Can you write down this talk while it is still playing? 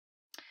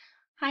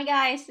Hi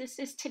guys, this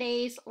is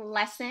today's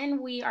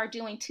lesson. We are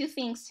doing two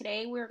things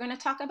today. We're going to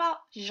talk about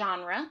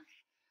genre,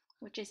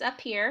 which is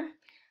up here,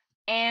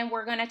 and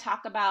we're going to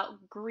talk about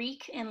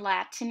Greek and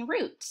Latin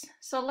roots.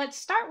 So let's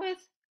start with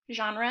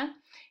genre,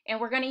 and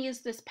we're going to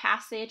use this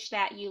passage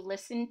that you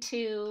listened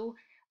to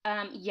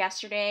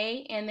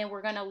yesterday, and then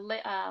we're going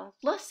to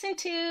listen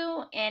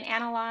to and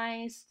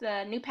analyze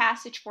the new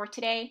passage for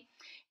today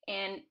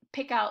and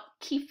pick out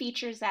key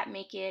features that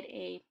make it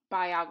a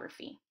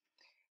biography.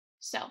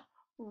 So,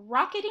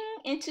 Rocketing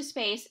into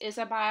Space is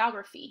a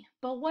biography.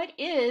 But what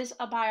is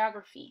a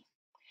biography?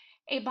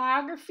 A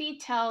biography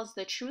tells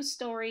the true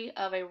story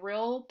of a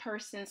real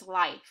person's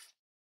life.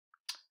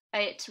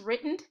 It's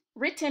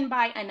written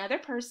by another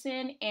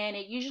person, and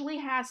it usually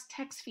has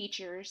text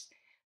features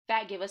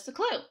that give us a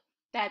clue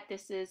that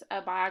this is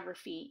a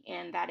biography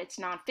and that it's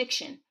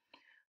nonfiction.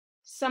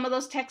 Some of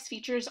those text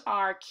features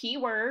are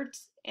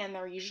keywords, and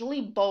they're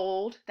usually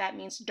bold. That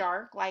means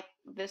dark, like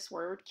this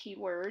word,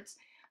 keywords.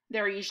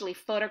 There are usually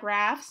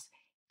photographs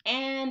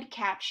and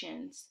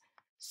captions.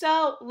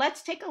 So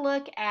let's take a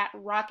look at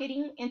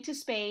Rocketing into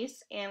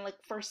Space and look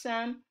for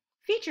some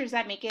features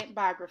that make it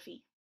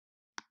biography.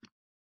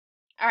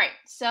 All right,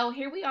 so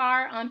here we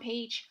are on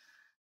page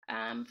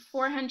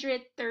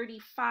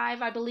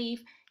 435, I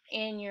believe,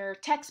 in your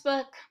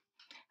textbook.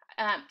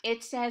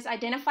 It says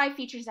identify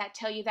features that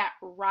tell you that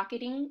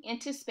Rocketing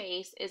into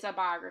Space is a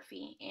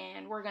biography.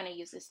 And we're going to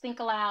use this think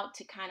aloud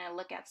to kind of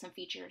look at some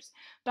features.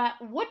 But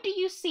what do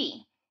you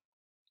see?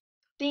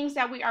 Things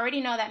that we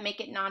already know that make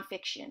it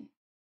nonfiction.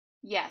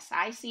 Yes,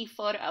 I see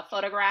a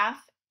photograph,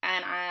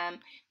 and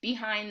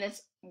behind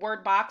this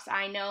word box,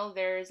 I know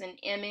there's an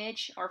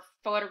image or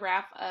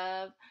photograph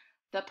of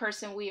the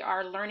person we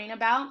are learning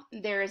about.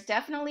 There is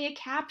definitely a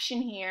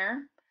caption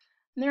here.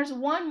 And there's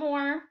one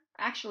more,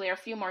 actually, a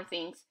few more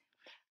things.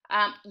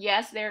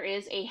 Yes, there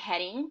is a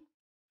heading,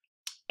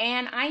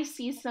 and I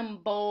see some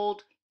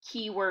bold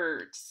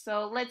keywords.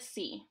 So let's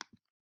see.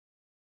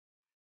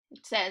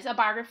 It says a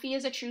biography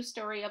is a true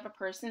story of a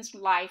person's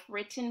life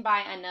written by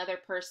another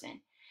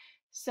person.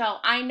 So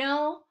I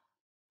know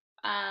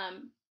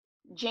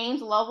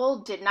James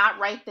Lovell did not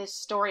write this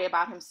story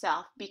about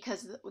himself,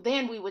 because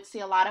then we would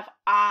see a lot of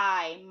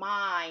I,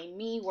 my,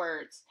 me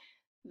words.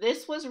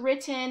 This was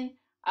written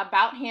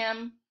about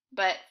him,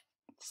 but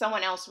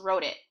someone else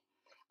wrote it.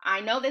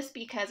 I know this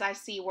because I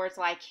see words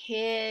like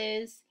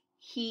his,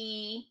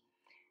 he.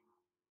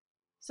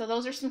 So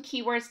those are some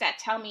keywords that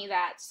tell me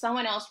that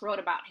someone else wrote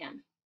about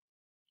him.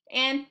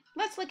 And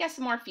let's look at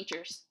some more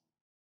features.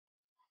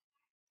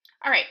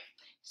 All right,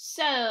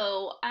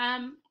 so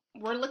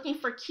we're looking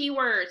for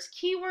keywords.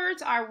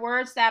 Keywords are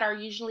words that are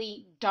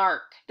usually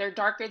dark. They're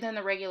darker than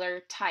the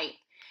regular type.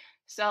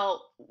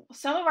 So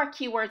some of our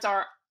keywords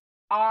are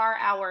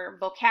our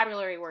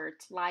vocabulary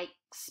words, like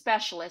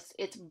specialist.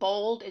 It's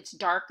bold, it's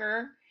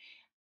darker.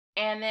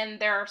 And then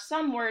there are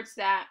some words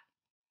that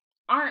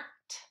aren't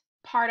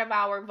part of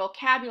our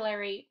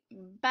vocabulary,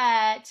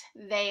 but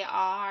they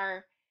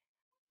are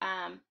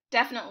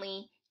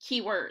definitely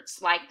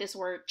keywords, like this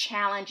word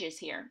challenges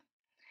here.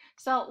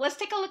 So let's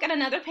take a look at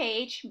another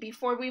page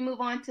before we move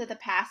on to the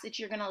passage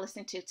you're going to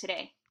listen to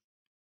today.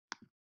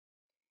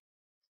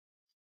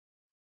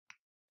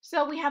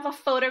 So we have a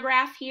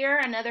photograph here,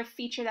 another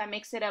feature that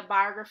makes it a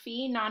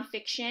biography,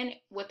 nonfiction,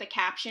 with a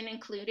caption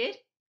included.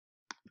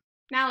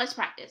 Now let's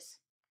practice.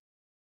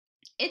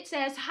 It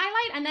says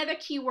highlight another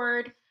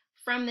keyword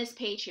from this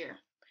page here.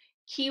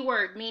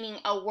 Keyword meaning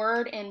a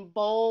word in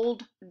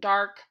bold,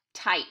 dark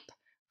type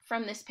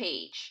from this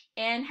page,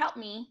 and help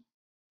me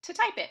to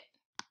type it.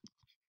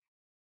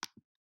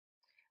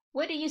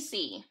 What do you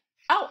see?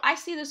 Oh, I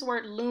see this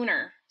word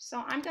lunar.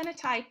 So I'm going to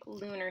type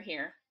lunar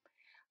here.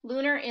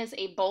 Lunar is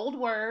a bold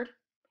word,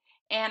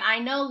 and I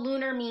know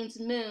lunar means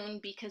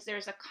moon because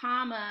there's a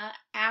comma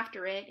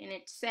after it, and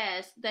it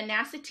says the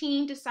NASA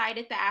team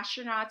decided the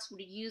astronauts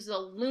would use the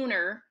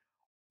lunar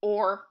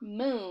or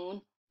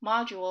moon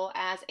module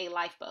as a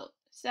lifeboat.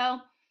 So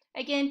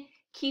again,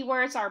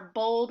 keywords are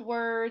bold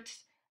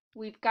words.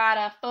 We've got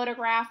a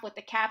photograph with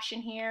the caption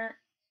here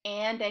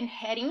and then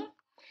heading.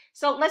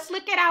 So let's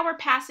look at our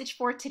passage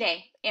for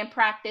today and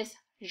practice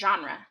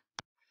genre.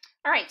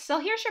 All right, so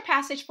here's your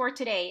passage for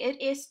today.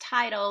 It is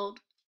titled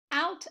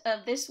Out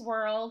of This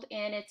World,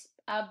 and it's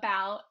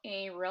about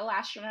a real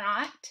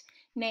astronaut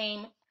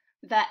named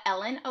the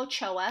Ellen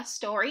Ochoa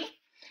story.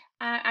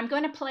 I'm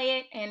going to play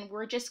it, and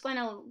we're just going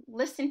to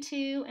listen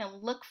to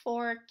and look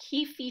for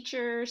key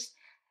features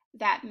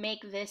that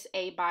make this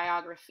a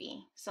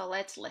biography. So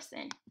let's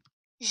listen.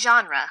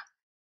 Genre,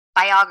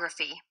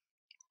 biography,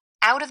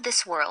 Out of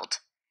This World,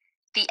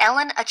 the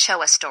Ellen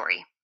Ochoa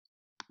story.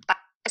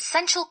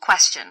 Essential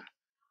question,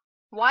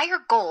 why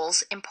are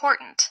goals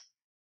important?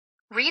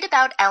 Read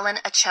about Ellen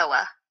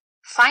Ochoa.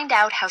 Find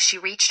out how she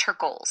reached her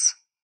goals.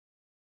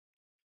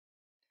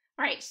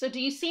 All right, so do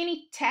you see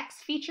any text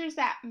features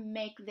that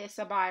make this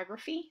a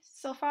biography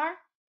so far?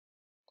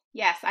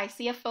 Yes, I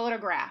see a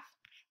photograph.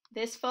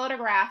 This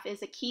photograph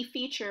is a key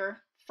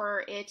feature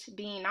for it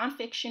being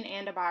nonfiction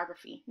and a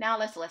biography. Now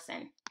let's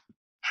listen.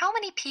 How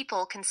many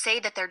people can say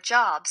that their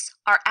jobs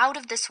are out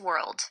of this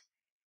world?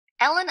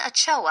 Ellen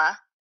Ochoa,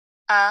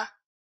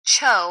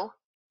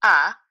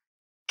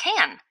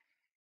 can.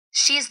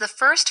 She is the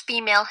first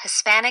female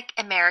Hispanic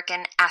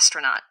American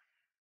astronaut.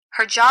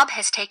 Her job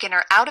has taken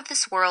her out of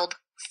this world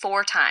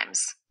 4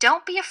 times.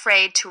 Don't be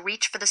afraid to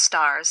reach for the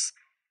stars.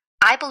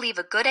 I believe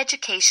a good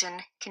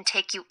education can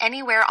take you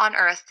anywhere on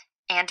Earth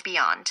and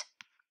beyond.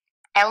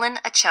 Ellen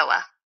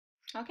Ochoa.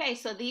 Okay,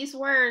 so these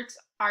words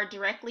are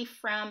directly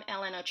from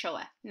Ellen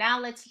Ochoa. Now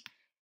let's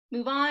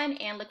move on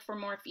and look for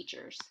more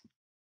features.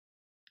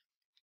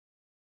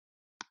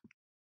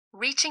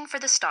 Reaching for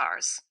the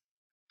stars.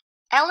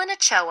 Ellen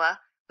Ochoa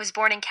was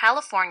born in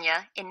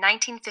California in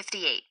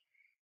 1958,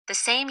 the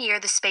same year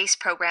the space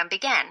program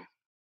began.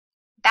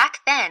 Back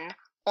then,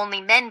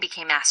 only men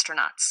became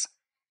astronauts.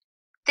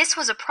 This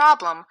was a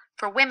problem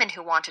for women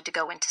who wanted to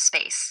go into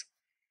space.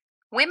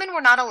 Women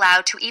were not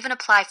allowed to even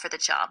apply for the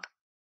job.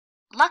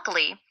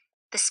 Luckily,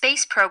 the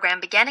space program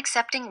began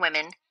accepting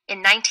women in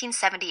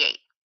 1978.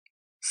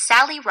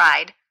 Sally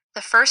Ride,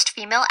 the first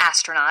female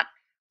astronaut,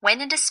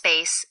 went into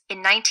space in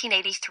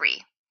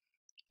 1983.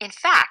 In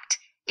fact,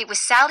 it was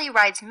Sally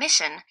Ride's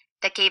mission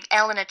that gave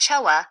Ellen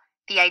Ochoa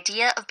the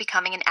idea of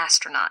becoming an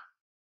astronaut.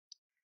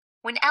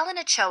 When Ellen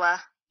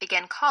Ochoa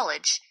began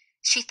college,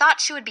 she thought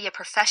she would be a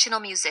professional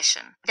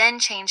musician, then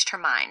changed her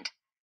mind.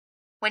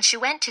 When she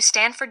went to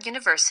Stanford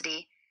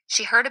University,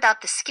 she heard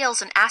about the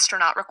skills an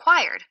astronaut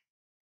required.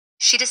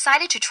 She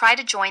decided to try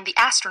to join the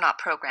astronaut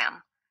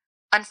program.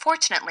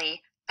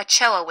 Unfortunately,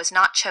 Ochoa was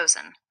not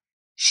chosen.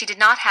 She did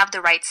not have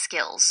the right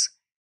skills.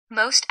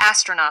 Most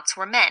astronauts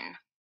were men.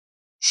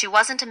 She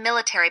wasn't a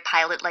military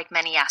pilot like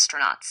many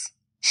astronauts.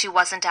 She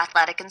wasn't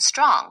athletic and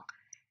strong.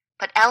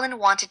 But Ellen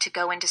wanted to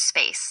go into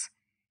space.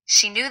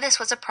 She knew this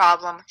was a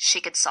problem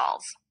she could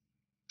solve.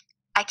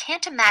 I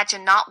can't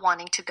imagine not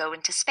wanting to go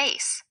into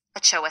space,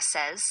 Ochoa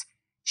says.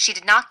 She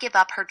did not give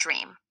up her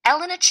dream.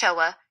 Ellen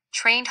Ochoa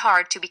trained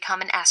hard to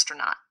become an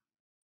astronaut.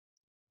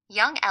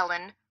 Young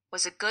Ellen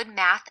was a good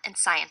math and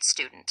science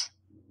student.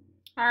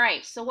 All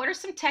right, so what are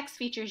some text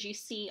features you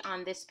see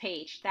on this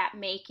page that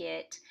make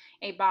it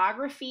a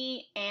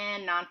biography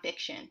and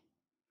nonfiction?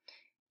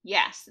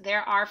 Yes,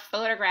 there are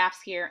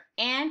photographs here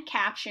and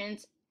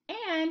captions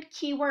and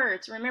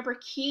keywords. Remember,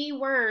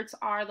 keywords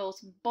are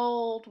those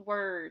bold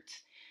words.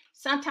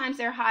 Sometimes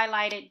they're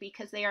highlighted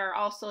because they are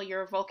also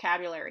your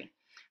vocabulary.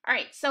 All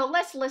right, so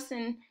let's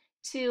listen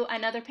to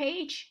another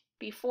page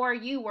before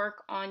you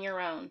work on your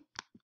own.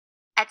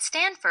 At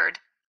Stanford,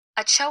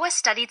 Ochoa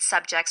studied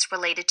subjects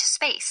related to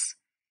space.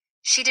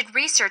 She did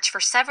research for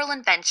several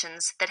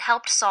inventions that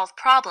helped solve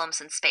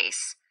problems in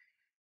space.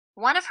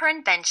 One of her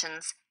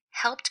inventions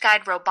helped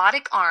guide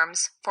robotic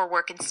arms for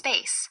work in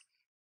space.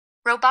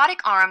 Robotic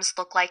arms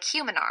look like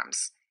human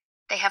arms.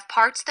 They have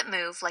parts that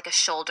move like a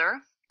shoulder,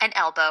 an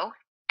elbow,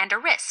 and a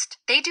wrist.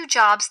 They do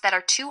jobs that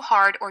are too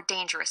hard or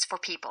dangerous for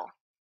people.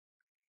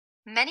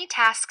 Many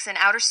tasks in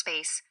outer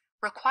space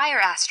require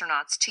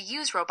astronauts to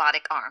use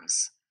robotic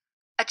arms.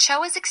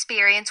 Ochoa's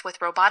experience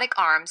with robotic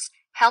arms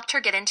helped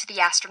her get into the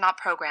astronaut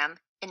program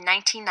in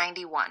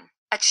 1991.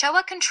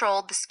 Ochoa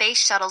controlled the space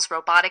shuttle's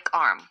robotic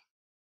arm.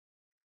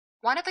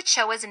 One of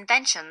Ochoa's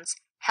inventions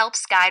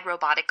helps guide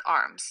robotic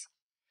arms.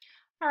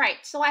 All right,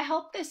 so I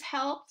hope this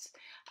helped.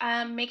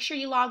 Make sure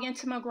you log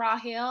into McGraw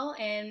Hill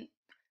and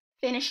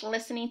finish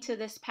listening to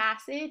this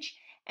passage.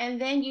 And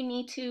then you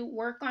need to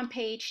work on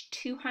page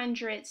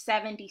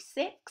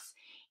 276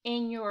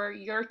 in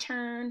your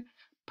turn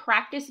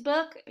practice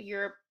book,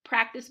 your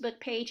practice book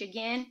page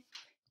again,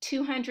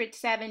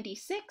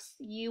 276.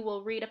 You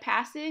will read a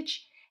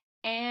passage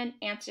and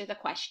answer the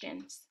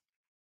questions.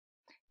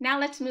 Now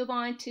let's move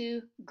on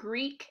to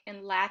Greek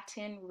and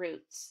Latin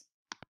roots.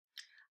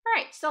 All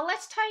right, so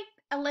let's take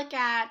a look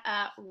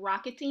at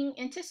rocketing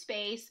into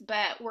space,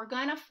 but we're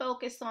going to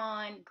focus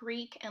on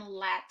Greek and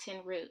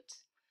Latin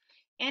roots.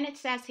 And it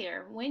says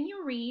here, when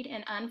you read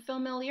an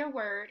unfamiliar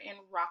word in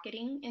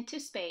rocketing into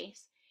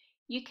space,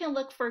 you can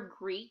look for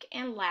Greek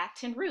and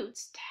Latin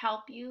roots to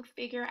help you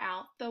figure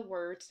out the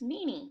word's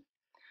meaning.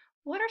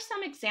 What are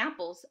some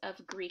examples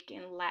of Greek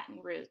and Latin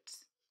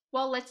roots?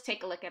 Well, let's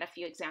take a look at a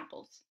few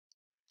examples.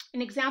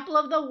 An example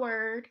of the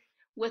word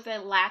with a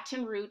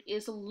Latin root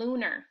is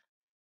lunar.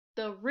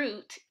 The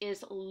root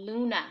is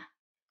luna,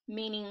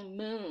 meaning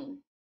moon.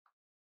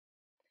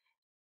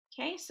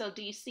 Okay, so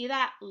do you see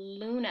that?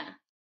 Luna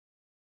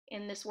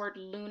in this word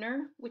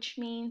lunar, which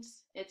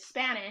means it's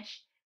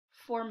Spanish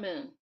for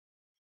moon.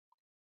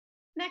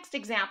 Next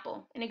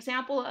example. An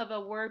example of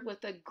a word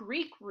with a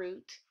Greek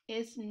root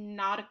is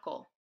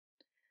nautical.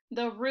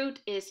 The root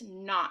is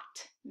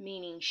naut,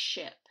 meaning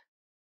ship.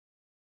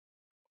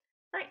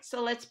 All right,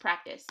 so let's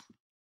practice.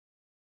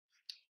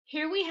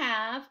 Here we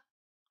have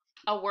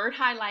a word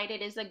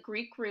highlighted is a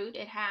Greek root.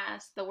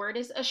 The word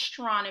is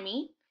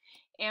astronomy,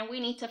 and we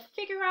need to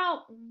figure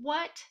out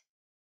what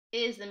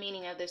is the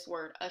meaning of this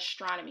word,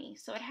 astronomy.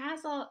 So it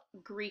has a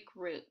Greek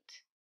root.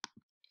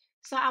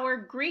 So our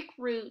Greek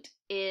root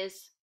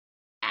is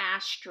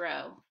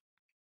astro.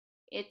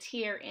 It's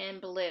here in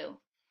blue.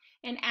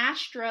 And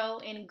astro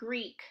in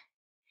Greek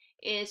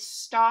is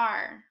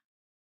star.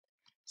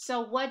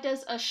 So what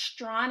does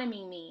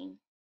astronomy mean?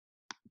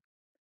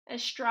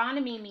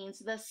 Astronomy means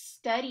the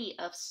study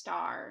of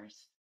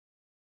stars.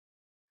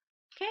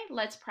 Okay,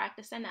 let's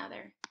practice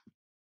another.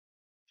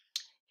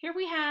 Here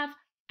we have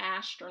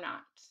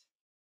astronauts.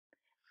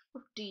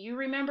 Do you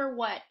remember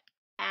what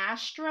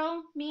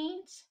astro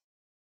means?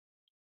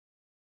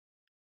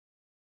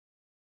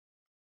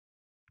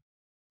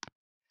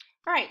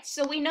 All right,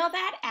 so we know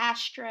that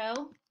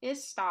astro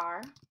is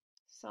star.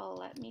 So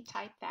let me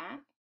type that.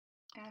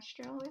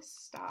 Astro is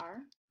star.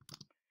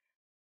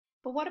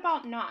 But what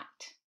about not?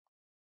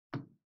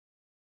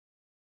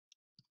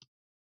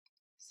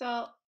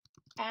 So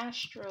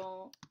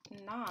astronaut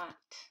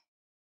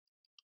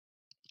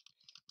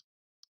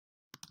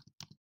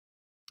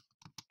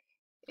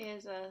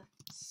is a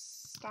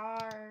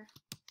star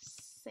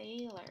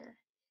sailor.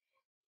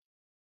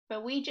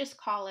 But we just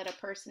call it a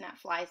person that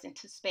flies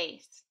into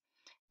space.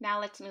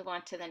 Now let's move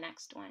on to the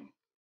next one.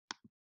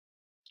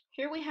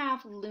 Here we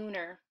have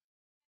lunar.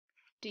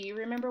 Do you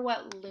remember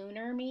what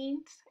lunar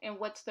means and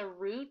what's the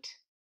root,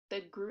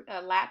 the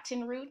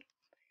Latin root?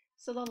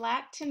 So the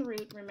Latin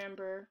root,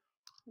 remember,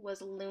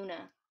 was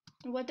luna.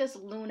 And what does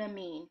luna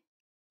mean?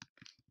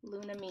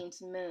 Luna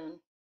means moon.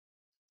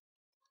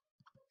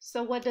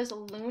 So what does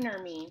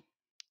lunar mean?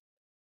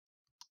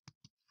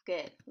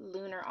 Good.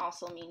 Lunar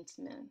also means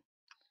moon.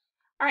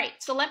 All right,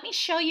 so let me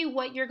show you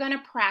what you're going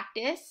to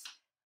practice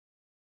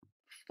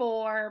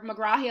for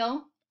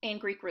McGraw-Hill and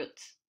Greek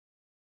roots.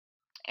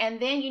 And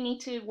then you need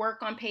to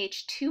work on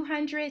page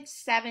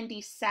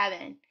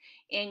 277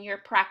 in your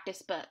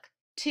practice book.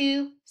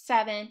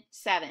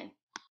 277.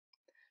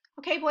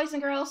 Okay, boys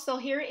and girls, so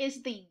here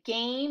is the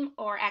game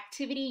or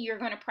activity you're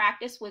going to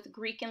practice with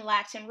Greek and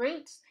Latin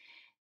roots.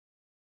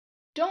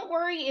 Don't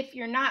worry if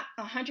you're not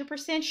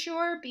 100%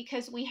 sure,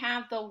 because we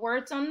have the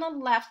words on the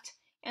left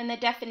and the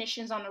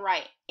definitions on the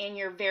right. And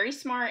you're very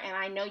smart, and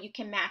I know you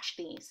can match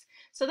these.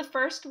 So the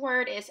first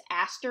word is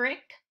asterisk,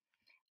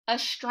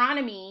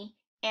 astronomy,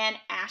 and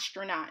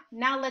astronaut.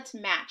 Now let's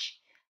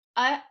match.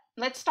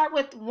 Let's start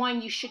with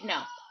one you should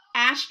know.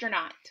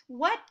 Astronaut.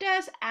 What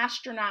does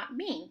astronaut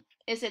mean?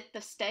 Is it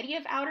the study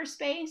of outer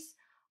space,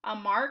 a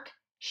mark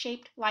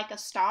shaped like a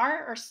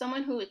star, or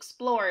someone who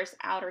explores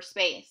outer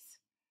space?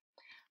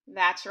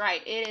 That's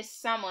right, it is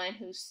someone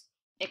who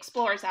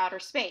explores outer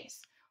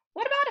space.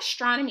 What about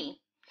astronomy?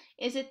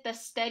 Is it the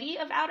study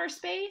of outer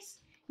space?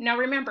 Now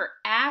remember,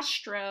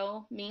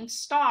 astro means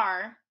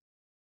star,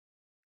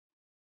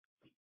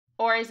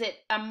 or is it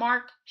a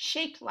mark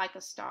shaped like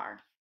a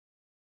star?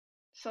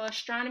 So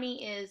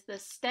astronomy is the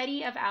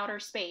study of outer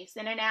space,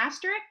 and an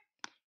asterisk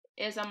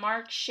is a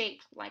mark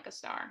shaped like a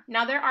star.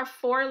 Now there are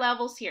 4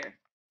 levels here.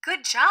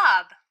 Good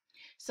job!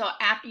 So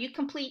after you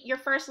complete your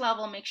first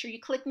level, make sure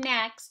you click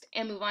next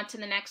and move on to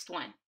the next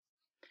one.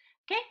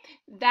 Okay,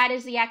 that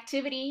is the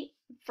activity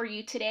for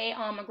you today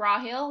on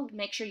McGraw-Hill.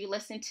 Make sure you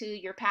listen to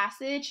your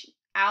passage,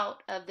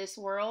 Out of This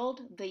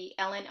World, the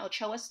Ellen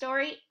Ochoa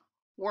story.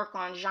 Work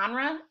on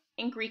genre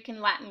and Greek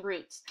and Latin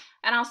roots.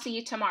 And I'll see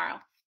you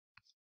tomorrow.